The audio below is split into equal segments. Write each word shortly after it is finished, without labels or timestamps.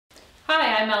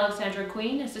Hi, I'm Alexandra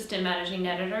Queen, Assistant Managing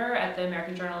Editor at the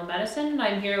American Journal of Medicine.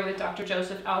 I'm here with Dr.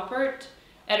 Joseph Alpert,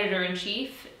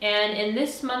 Editor-in-Chief. And in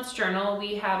this month's journal,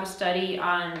 we have a study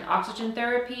on oxygen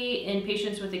therapy in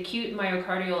patients with acute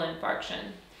myocardial infarction.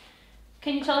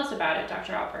 Can you tell us about it,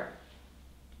 Dr. Alpert?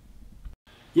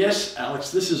 Yes,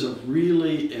 Alex, this is a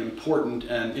really important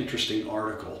and interesting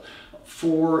article.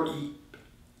 For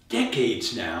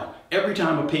decades now, every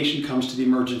time a patient comes to the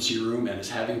emergency room and is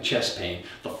having chest pain,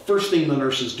 the first thing the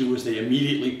nurses do is they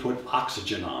immediately put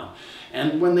oxygen on.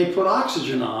 And when they put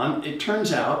oxygen on, it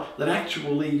turns out that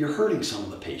actually you're hurting some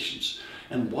of the patients.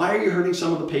 And why are you hurting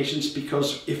some of the patients?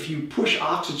 Because if you push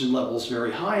oxygen levels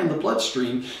very high in the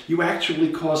bloodstream, you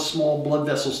actually cause small blood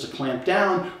vessels to clamp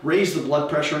down, raise the blood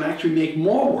pressure, and actually make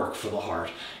more work for the heart.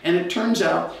 And it turns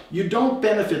out you don't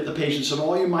benefit the patients at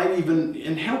all. You might even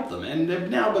help them. And there have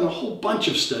now been a whole bunch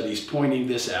of studies pointing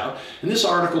this out. And this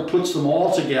article puts them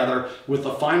all together with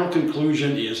the final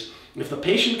conclusion is, if the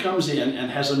patient comes in and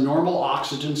has a normal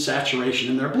oxygen saturation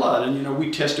in their blood, and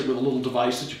we test it with a little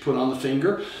device that you put on the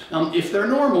finger, if they're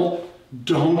normal,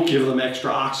 don't give them extra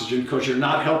oxygen because you're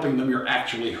not helping them, you're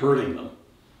actually hurting them.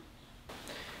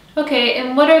 Okay,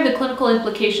 and what are the clinical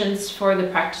implications for the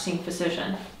practicing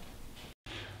physician?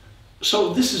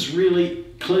 So this is really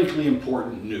clinically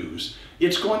important news.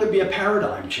 It's going to be a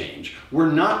paradigm change.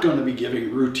 We're not going to be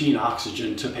giving routine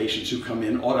oxygen to patients who come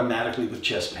in automatically with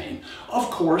chest pain.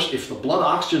 Of course, if the blood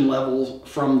oxygen level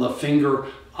from the finger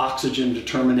oxygen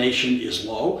determination is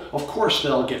low, of course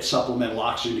they'll get supplemental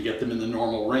oxygen to get them in the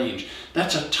normal range.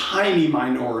 That's a tiny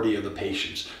minority of the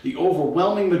patients. The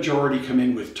overwhelming majority come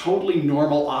in with totally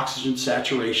normal oxygen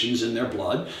saturations in their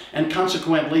blood, and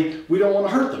consequently, we don't want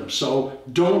to hurt them, so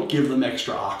don't give them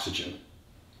extra oxygen.